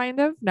jerk, kind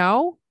of.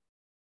 No?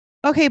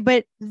 Okay,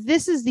 but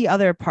this is the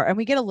other part. And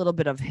we get a little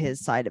bit of his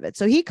side of it.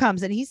 So he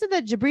comes and he said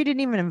that Jibri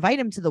didn't even invite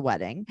him to the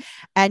wedding.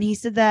 And he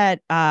said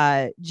that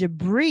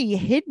Jibri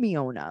hid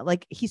Miona.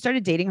 Like he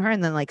started dating her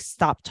and then like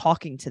stopped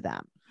talking to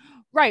them.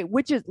 Right.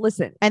 Which is,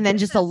 listen. And then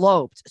just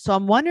eloped. So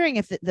I'm wondering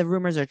if the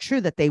rumors are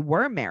true that they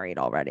were married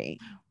already.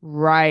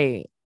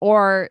 Right.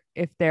 Or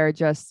if they're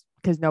just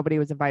because nobody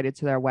was invited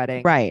to their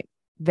wedding. Right.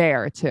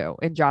 there too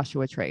in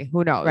Joshua Tree.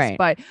 Who knows? Right.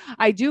 But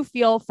I do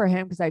feel for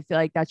him because I feel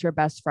like that's your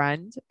best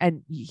friend,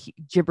 and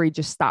Jibri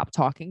just stopped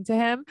talking to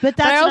him. But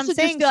that's I what also I'm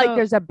saying. just feel like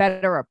there's a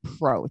better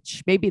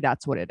approach. Maybe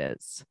that's what it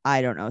is.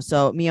 I don't know.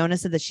 So Miona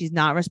said that she's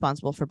not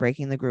responsible for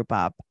breaking the group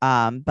up.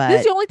 But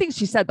this is the only thing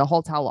she said the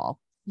whole tell-all.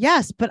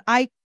 Yes, but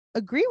I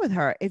agree with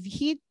her. If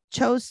he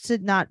chose to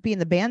not be in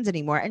the bands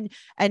anymore,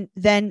 and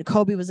then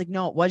Kobe was like,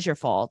 no, it was your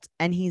fault,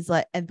 and he's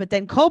like, but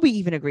then Kobe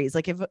even agrees,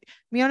 like, if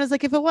Miona's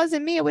like, if it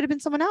wasn't me, it would have been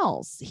someone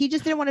else. He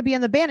just didn't want to be in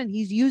the band, and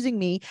he's using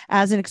me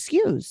as an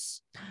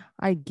excuse.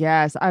 I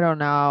guess. I don't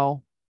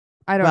know.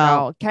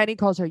 Kenny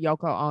calls her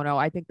Yoko Ono.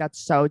 I think that's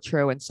so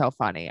true and so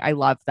funny. I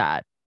love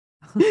that.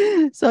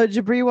 So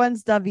Jibri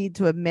wants David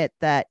to admit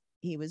that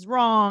he was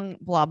wrong,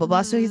 blah blah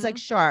blah. So he's like,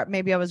 sure,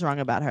 maybe I was wrong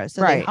about her.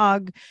 So they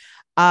hug.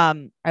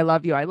 I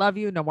love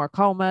you. No more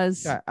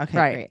comas. Sure. Okay,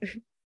 right.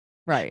 Great.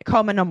 Right.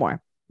 Coma no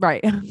more.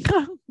 Right.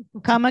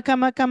 Comma.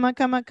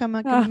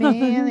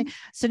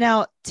 So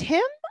now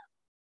Tim,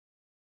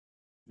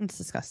 let's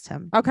discuss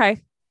Tim.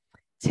 Okay.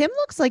 Tim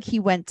looks like he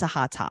went to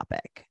Hot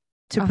Topic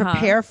to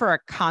prepare for a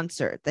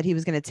concert that he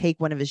was going to take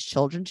one of his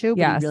children to,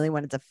 but he really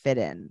wanted to fit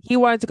in. He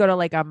wanted to go to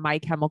like a My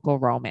Chemical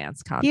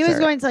Romance concert. He was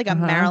going to like a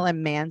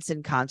Marilyn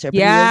Manson concert, but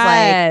he was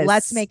like,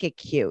 let's make it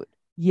cute.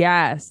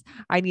 Yes.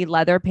 I need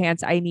leather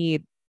pants. I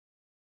need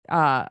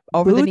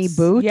over the knee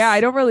boots. Yeah,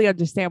 I don't really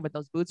understand what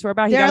those boots were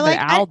about. They're like,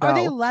 are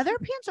they leather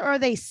pants or are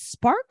they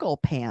sparkle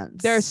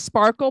pants? They're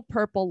sparkle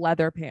purple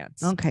leather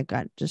pants. Okay,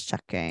 good. Just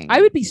checking. I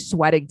would be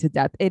sweating to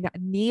death in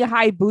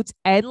knee-high boots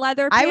and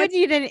leather pants. I would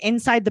need an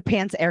inside the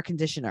pants air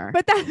conditioner.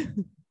 But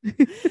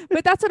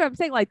that's what I'm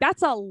saying. Like,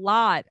 that's a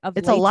lot of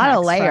it's a lot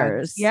of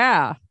layers. Friends.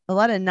 Yeah. A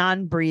lot of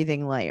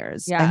non-breathing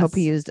layers. Yes. I hope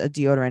he used a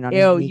deodorant on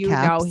his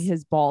kneecaps.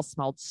 His balls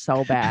smelled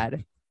so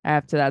bad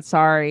after that.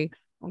 Sorry.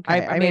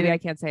 Okay. I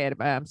can't say it,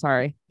 but I'm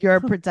sorry.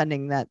 You're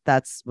pretending that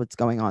that's what's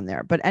going on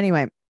there. But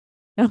anyway,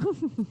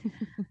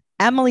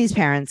 Emily's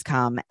parents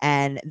come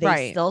and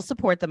they still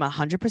support them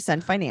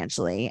 100%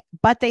 financially,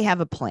 but they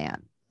have a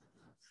plan.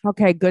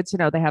 Okay, good to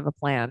know they have a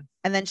plan.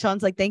 And then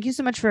Sean's like, thank you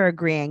so much for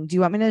agreeing. Do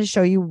you want me to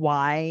show you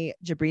why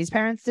Jabri's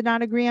parents did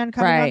not agree on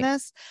coming on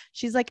this?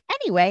 She's like,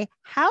 anyway,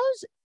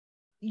 how's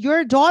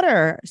your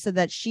daughter said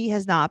that she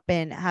has not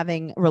been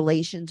having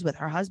relations with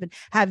her husband.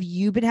 Have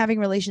you been having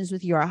relations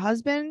with your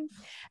husband?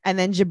 And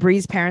then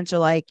Jabri's parents are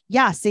like,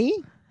 yeah,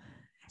 see?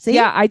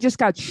 Yeah, I just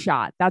got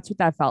shot. That's what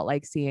that felt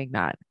like, seeing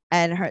that.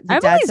 And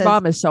Emily's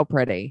mom is so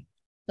pretty.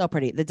 So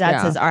pretty. The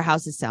dad says our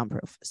house is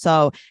soundproof.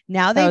 So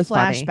now they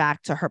flash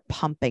back to her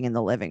pumping in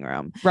the living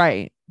room.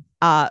 Right.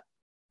 Why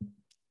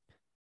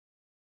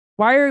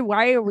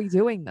are we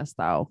doing this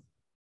though?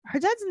 Her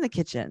dad's in the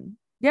kitchen.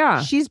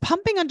 Yeah. She's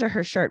pumping under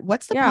her shirt.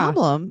 What's the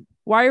problem?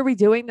 Why are we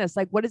doing this?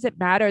 Like, what does it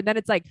matter? And then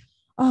it's like,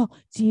 oh,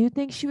 do you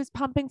think she was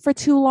pumping for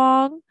too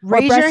long?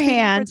 Raise your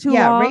hand.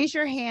 Yeah. Raise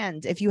your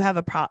hand if you have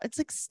a problem. It's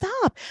like,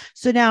 stop.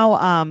 So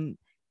now,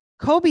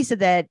 Kobe said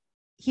that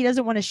he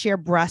doesn't want to share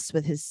breasts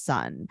with his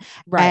son.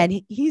 Right.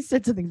 And he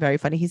said something very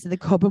funny. He said that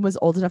Kobe was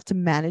old enough to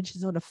manage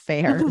his own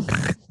affairs.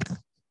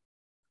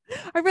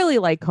 I really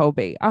like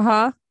Kobe.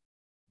 Uh-huh.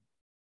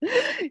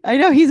 I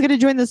know he's going to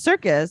join the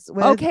circus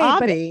with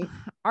Abby.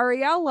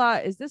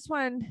 Ariella, is this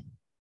when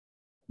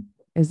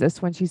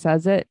she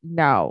says it?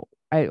 No.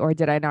 Or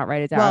did I not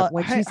write it down? Well,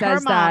 when she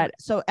says that.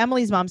 So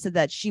Emily's mom said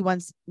that she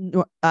wants,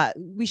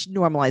 we should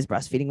normalize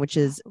breastfeeding, which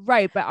is.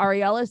 Right. But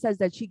Ariella says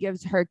that she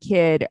gives her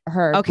kid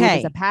her food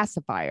as a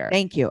pacifier.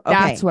 Thank you. Okay.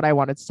 That's what I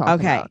wanted to talk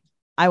about.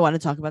 I want to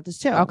talk about this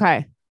too.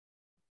 Okay.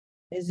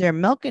 Is there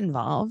milk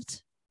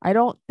involved? I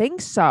don't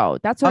think so.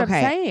 That's what I'm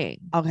saying.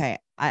 Okay.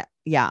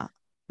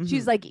 Mm-hmm.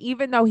 She's like,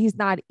 even though he's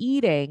not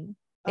eating,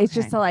 it's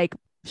just to like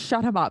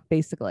shut him up,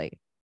 basically.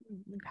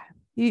 Okay.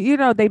 You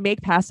know, they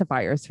make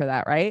pacifiers for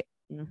that, right?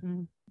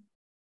 Mm-hmm.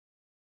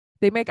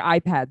 They make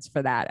iPads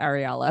for that,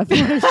 Ariella.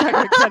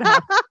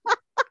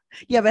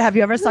 Yeah, but have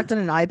you ever sucked on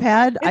an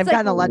iPad? I've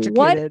gotten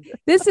electrocuted. What?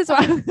 This is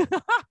why.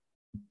 But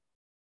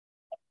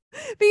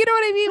you know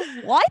what I mean?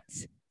 What?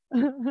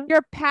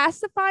 You're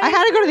pacifying? I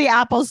had to go to the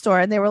Apple store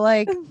and they were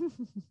like,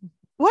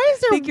 why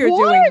is there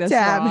water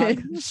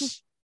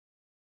damage?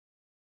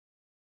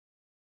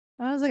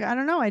 I was like, I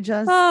don't know. I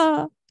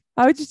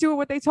would just do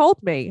what they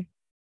told me.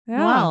 Yeah.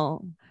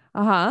 Well,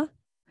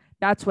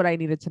 that's what I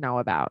needed to know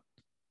about.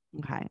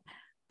 Okay.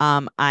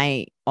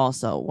 I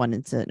also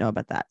wanted to know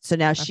about that. So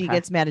now she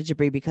gets mad at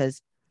Jabri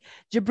because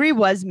Jabri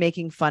was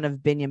making fun of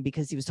Binyam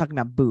because he was talking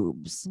about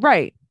boobs.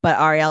 Right. But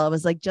Ariella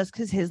was like, just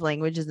because his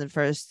language isn't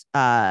first.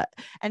 And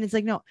it's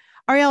like, no,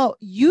 Ariella,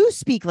 you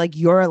speak like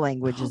your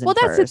language isn't first. Well,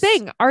 that's the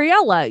thing.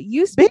 Ariella,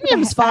 you speak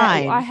Binyam's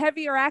fine. A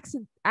heavier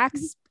accent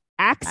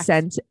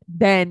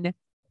than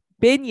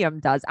Binyam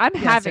does. I'm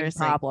having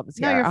problems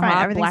here. No, you're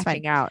fine. Everything's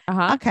blacking fine.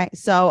 out. Okay.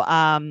 So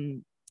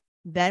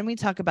then we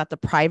talk about the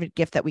private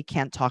gift that we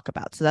can't talk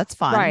about. So that's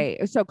fine.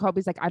 Right. So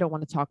Kobe's like, I don't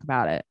want to talk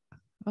about it.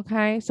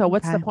 Okay. So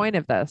what's the point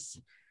of this?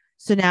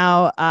 So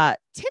now Tim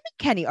and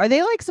Kenny, are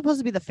they like supposed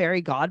to be the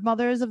fairy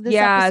godmothers of this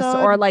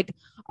episode? Or like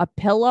a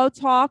pillow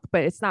talk,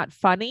 but it's not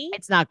funny.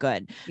 It's not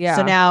good. Yeah.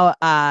 So now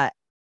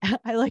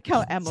I like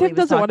how Emily Tim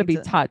doesn't want to be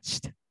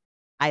touched.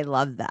 I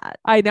love that.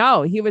 I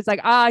know. He was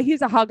like,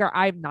 he's a hugger.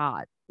 I'm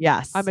not.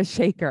 Yes. I'm a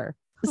shaker.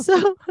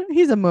 So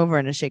he's a mover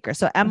and a shaker.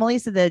 So Emily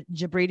said that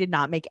Jabri did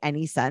not make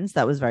any sense.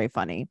 That was very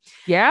funny.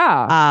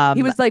 Yeah.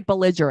 He was like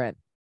belligerent.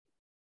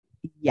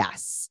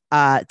 Yes.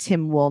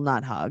 Tim will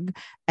not hug.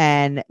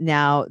 And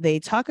now they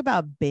talk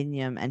about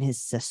Binyam and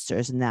his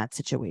sisters in that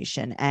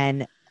situation.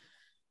 And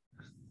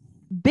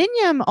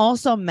Binyam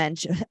also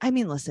mentioned, I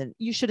mean, listen,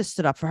 you should have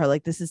stood up for her.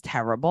 Like, this is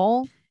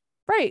terrible.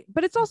 Right.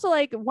 But it's also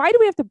like, why do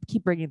we have to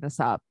keep bringing this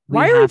up?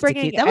 Why are we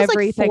bringing that was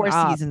everything like 4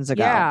 up? seasons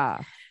ago.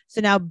 Yeah. So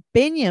now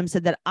Binyam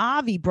said that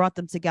Avi brought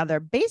them together,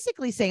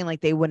 basically saying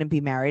like they wouldn't be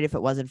married if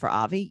it wasn't for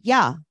Avi.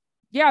 Yeah.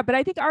 Yeah. But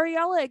I think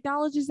Ariella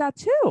acknowledges that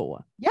too.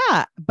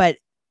 Yeah. But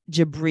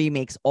Jabri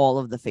makes all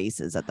of the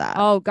faces at that.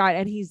 Oh, God.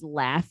 And he's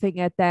laughing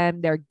at them.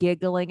 They're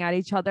giggling at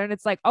each other. And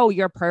it's like, oh,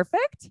 you're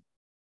perfect.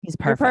 He's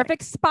perfect. You're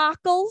perfect.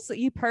 Sparkles.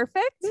 You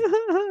perfect.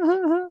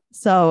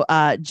 So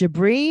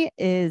Jabri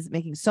is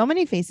making so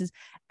many faces.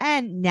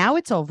 And now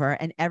it's over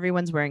and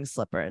everyone's wearing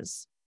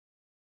slippers.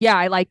 Yeah,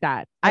 I like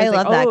that. I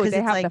love that because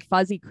they have the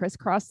fuzzy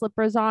crisscross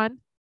slippers on.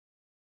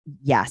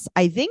 Yes,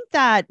 I think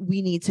that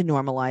we need to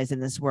normalize in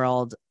this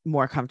world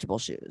more comfortable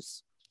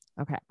shoes.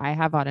 Okay, I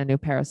have on a new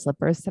pair of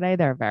slippers today.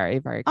 They're very,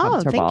 very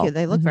comfortable. Oh, thank you.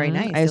 They look very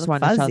nice. I just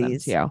want to show them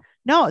to you.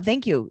 No,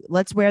 thank you.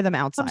 Let's wear them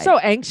outside. I'm so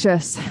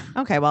anxious.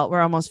 Okay, well,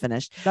 we're almost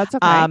finished. That's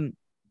okay.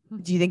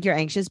 Do you think you're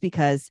anxious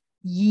because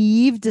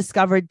you've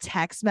discovered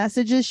text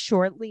messages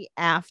shortly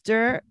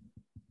after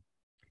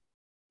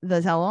the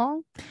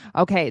tell-all?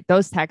 Okay,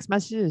 those text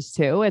messages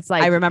too. It's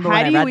like, I remember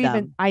when I read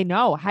them. I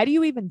know. How do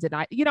you even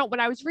deny? You know, when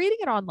I was reading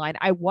it online,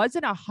 I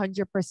wasn't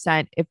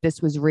 100% if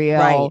this was real,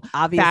 right?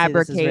 Obviously,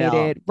 fabricated,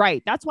 real.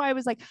 Right? That's why I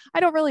was like,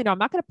 I don't really know. I'm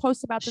not going to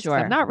post about this. Sure.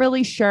 I'm not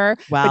really sure.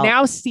 Well, but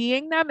now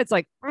seeing them, it's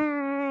like,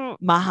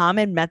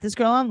 Muhammad met this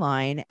girl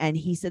online, and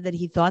he said that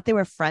he thought they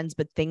were friends,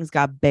 but things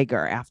got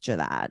bigger after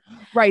that.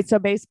 Right. So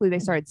basically, they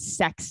started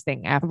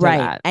sexting after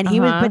that, and he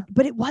was,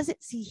 but it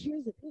wasn't. See,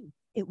 here's the thing.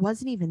 It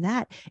wasn't even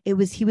that. It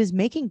was he was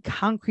making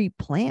concrete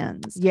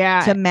plans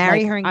to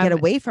marry her and get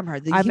away from her.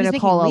 I'm going to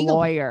call a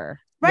lawyer.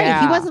 Right.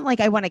 Yeah. He wasn't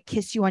like, I want to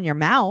kiss you on your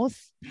mouth.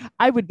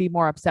 I would be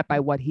more upset by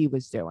what he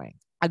was doing.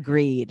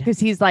 Agreed. Because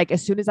he's like,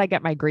 as soon as I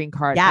get my green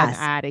card, I'm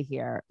out of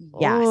here.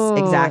 Yes,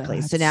 exactly.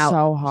 So now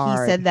so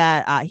hard. He said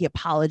that he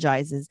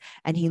apologizes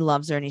and he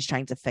loves her and he's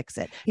trying to fix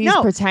it. He's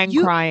pretend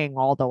crying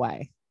all the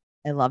way.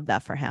 I love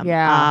that for him.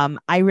 Yeah.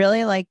 I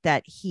really like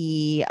that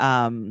he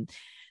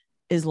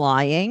is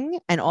lying,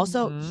 and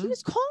also he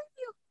was calling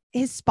you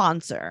his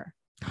sponsor.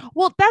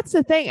 Well, that's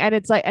the thing. And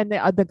it's like, and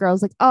the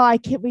girl's like, oh, I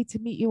can't wait to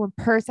meet you in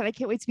person. I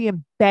can't wait to be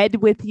in bed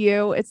with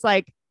you. It's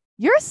like,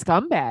 you're a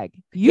scumbag.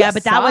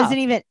 But that wasn't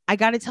even, I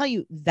got to tell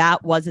you,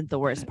 that wasn't the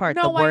worst part.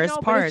 No, the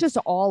worst part, it's just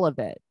all of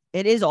it.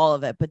 It is all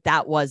of it, but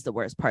that was the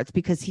worst parts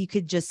because he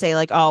could just say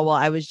like, oh, well,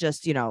 I was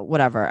just,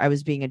 whatever. I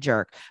was being a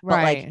jerk.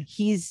 But like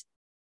he's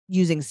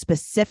using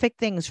specific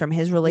things from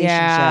his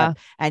relationship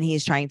and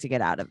he's trying to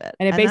get out of it.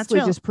 And it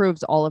basically just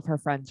proves all of her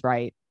friends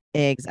right.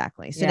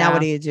 Exactly. So now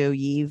what do you do,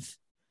 Yves?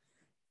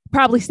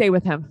 Probably stay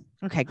with him.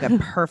 Okay, good.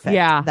 Perfect.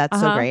 Yeah. That's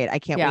so great. I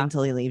can't wait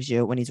until he leaves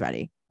you when he's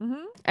ready.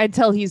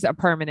 Until he's a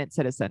permanent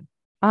citizen.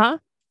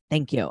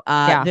 Thank you.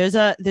 There's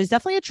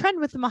definitely a trend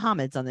with the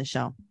Mohammeds on this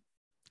show.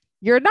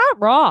 You're not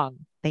wrong.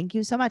 Thank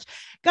you so much,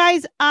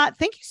 guys. Thank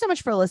you so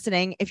much for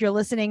listening. If you're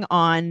listening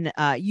on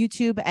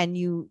YouTube and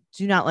you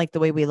do not like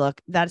the way we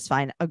look, that's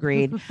fine.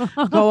 Agreed.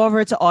 Go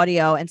over to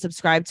audio and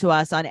subscribe to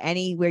us on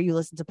anywhere you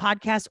listen to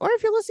podcasts, or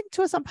if you're listening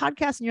to us on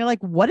podcasts and you're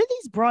like, what do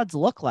these broads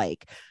look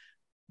like?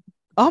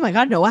 Oh my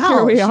God,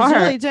 Noelle. She's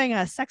really doing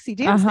a sexy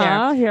dance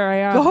there. Here I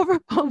am. Go over.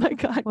 Oh my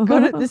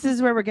God. This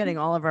is where we're getting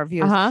all of our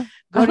views.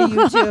 Go to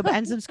YouTube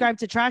and subscribe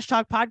to Trash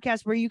Talk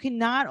Podcast, where you can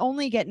not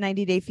only get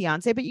 90 Day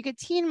Fiance, but you get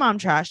Teen Mom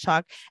Trash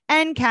Talk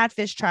and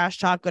Catfish Trash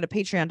Talk. Go to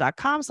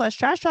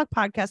patreon.com/Trash Talk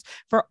Podcast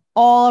for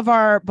all of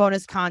our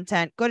bonus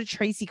content. Go to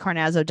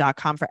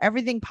TraceyCarnazzo.com for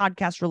everything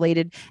podcast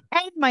related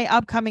and my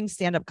upcoming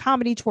stand-up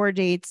comedy tour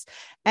dates.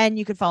 And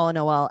you can follow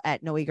Noelle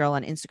at Noe Girl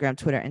on Instagram,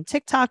 Twitter, and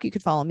TikTok. You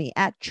can follow me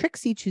at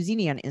Trixie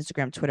Tuzini on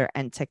Instagram, Twitter,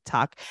 and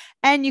TikTok.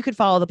 And you can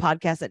follow the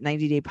podcast at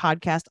 90 Day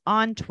Podcast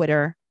on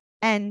Twitter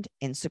and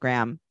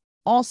Instagram.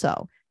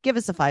 Also, give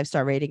us a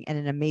 5-star rating and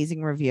an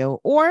amazing review,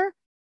 or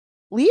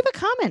leave a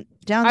comment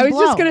down below. I was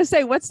just going to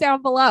say, what's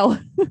down below?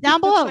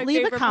 Down below,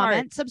 leave a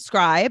comment,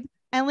 subscribe,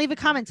 and leave a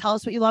comment. Tell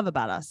us what you love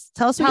about us.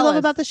 Tell us what you love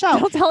about the show.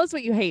 Don't tell us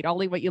what you hate,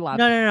 only what you love.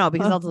 No,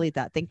 because I'll delete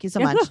that. Thank you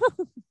so much.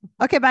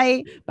 Okay,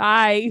 bye.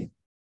 Bye.